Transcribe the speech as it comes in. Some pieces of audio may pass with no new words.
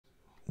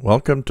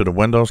Welcome to the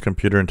Windows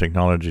Computer and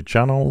Technology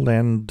channel,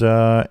 and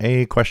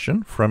a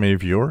question from a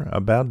viewer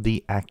about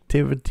the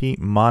activity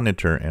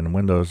monitor and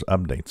Windows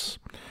updates.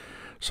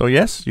 So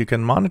yes, you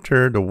can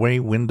monitor the way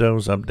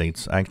Windows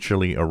updates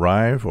actually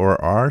arrive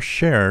or are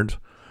shared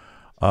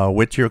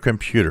with your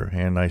computer.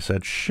 And I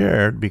said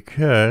shared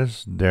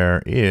because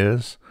there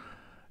is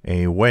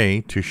a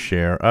way to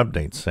share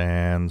updates,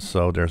 and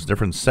so there's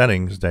different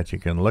settings that you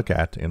can look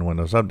at in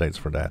Windows updates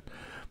for that.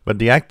 But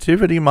the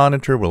activity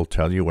monitor will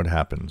tell you what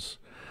happens.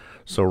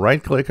 So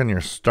right click on your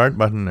start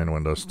button in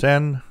Windows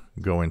 10,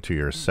 go into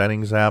your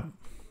settings app.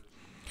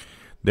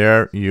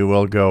 There you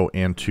will go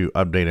into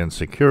update and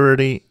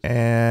security,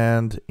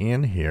 and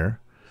in here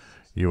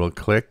you will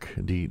click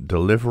the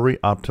delivery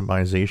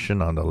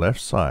optimization on the left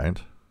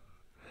side,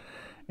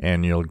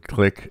 and you'll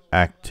click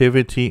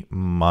activity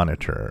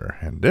monitor.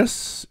 And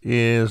this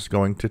is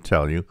going to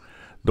tell you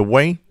the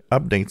way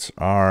updates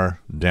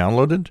are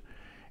downloaded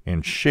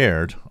and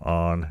shared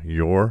on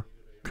your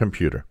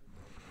computer.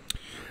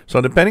 So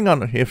depending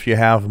on if you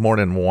have more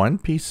than one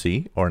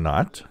PC or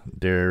not,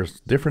 there's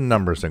different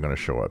numbers that are going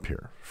to show up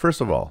here. First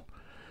of all,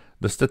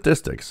 the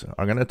statistics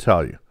are going to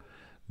tell you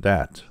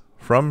that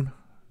from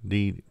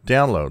the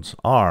downloads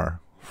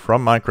are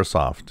from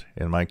Microsoft,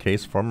 in my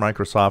case from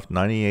Microsoft,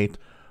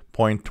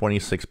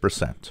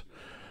 98.26%.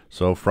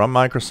 So from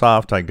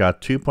Microsoft, I got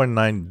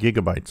 2.9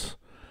 gigabytes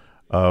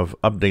of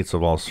updates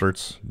of all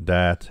sorts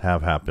that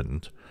have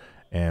happened,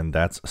 and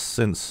that's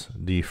since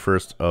the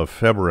 1st of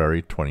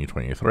February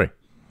 2023.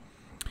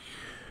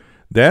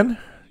 Then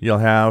you'll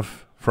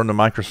have from the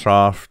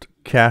Microsoft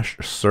cache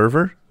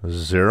server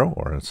 0,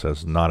 or it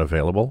says not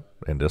available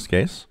in this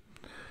case.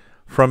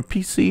 From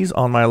PCs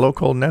on my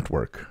local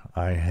network,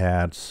 I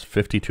had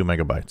 52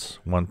 megabytes,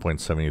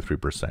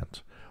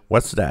 1.73%.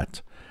 What's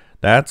that?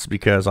 That's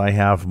because I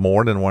have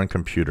more than one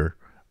computer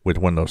with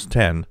Windows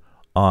 10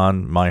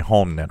 on my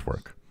home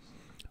network.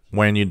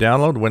 When you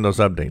download Windows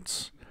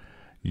updates,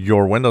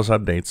 your Windows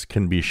updates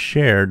can be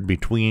shared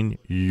between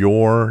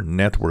your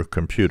network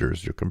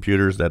computers, your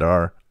computers that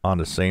are on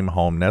the same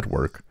home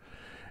network.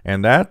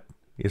 And that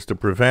is to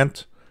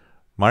prevent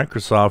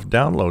Microsoft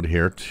download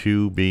here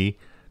to be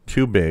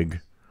too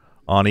big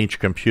on each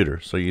computer.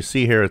 So you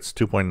see here it's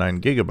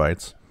 2.9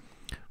 gigabytes.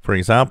 For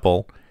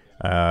example,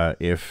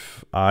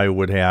 if I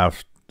would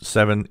have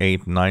 7,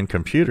 8, 9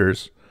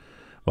 computers,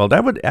 well,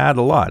 that would add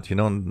a lot.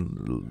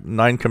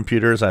 9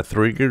 computers at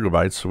 3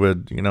 gigabytes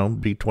would,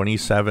 be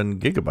 27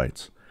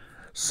 gigabytes.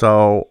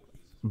 So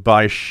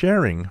by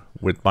sharing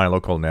with my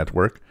local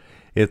network,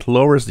 it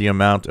lowers the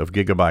amount of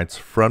gigabytes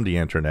from the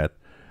internet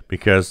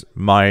because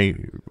my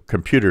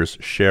computers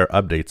share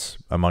updates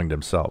among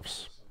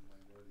themselves.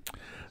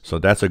 So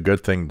that's a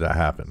good thing to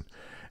happen.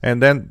 And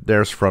then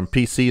there's from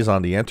PCs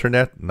on the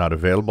internet, not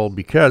available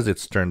because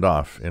it's turned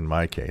off in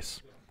my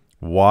case.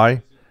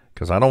 Why?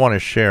 Because I don't want to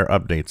share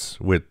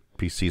updates with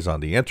PCs on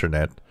the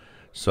internet,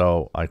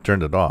 so I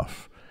turned it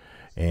off.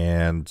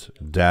 And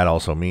that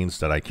also means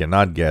that I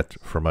cannot get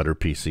from other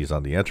PCs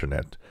on the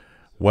internet.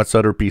 What's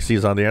other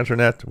PCs on the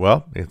internet?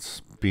 Well,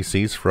 it's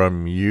PCs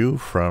from you,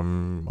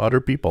 from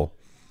other people,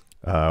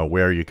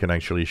 where you can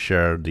actually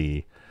share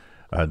the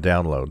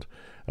download.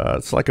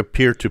 It's like a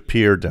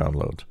peer-to-peer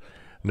download.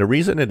 The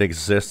reason it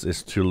exists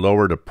is to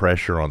lower the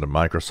pressure on the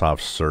Microsoft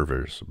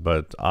servers,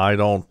 but I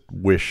don't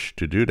wish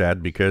to do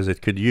that because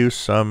it could use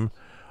some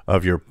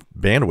of your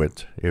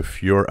bandwidth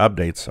if your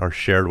updates are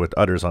shared with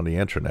others on the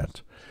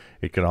internet.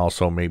 It can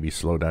also maybe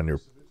slow down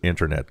your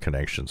internet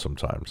connection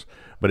sometimes,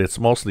 but it's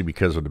mostly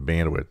because of the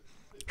bandwidth.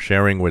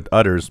 Sharing with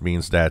others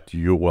means that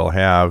you will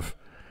have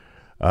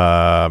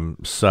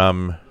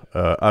some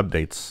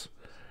updates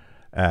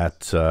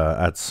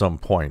at some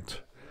point.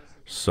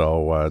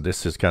 So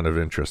this is kind of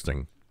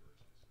interesting.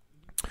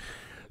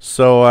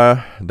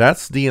 So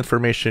that's the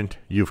information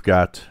you've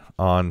got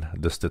on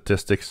the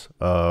statistics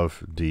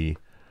of the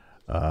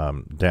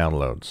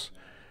downloads.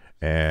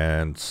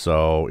 And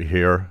so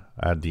here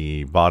at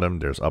the bottom,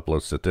 there's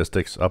upload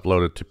statistics.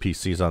 Uploaded to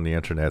PCs on the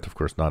internet, of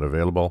course, not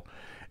available.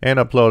 And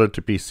uploaded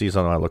to PCs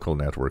on my local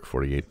network,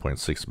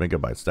 48.6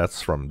 megabytes.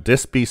 That's from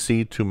this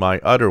PC to my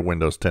other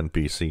Windows 10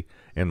 PC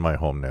in my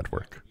home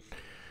network.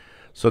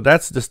 So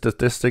that's the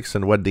statistics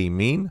and what they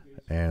mean.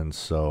 And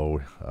so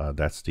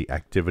that's the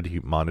activity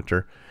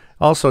monitor.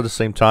 Also at the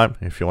same time,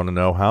 if you want to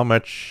know how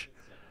much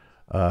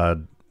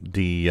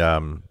the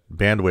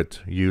bandwidth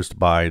used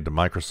by the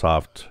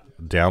Microsoft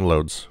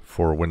downloads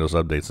for Windows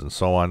updates and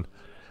so on,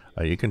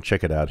 you can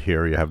check it out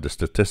here. You have the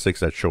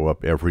statistics that show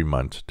up every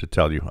month to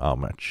tell you how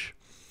much.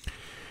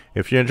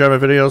 If you enjoy my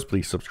videos,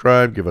 please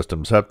subscribe, give us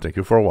thumbs up. Thank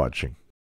you for watching.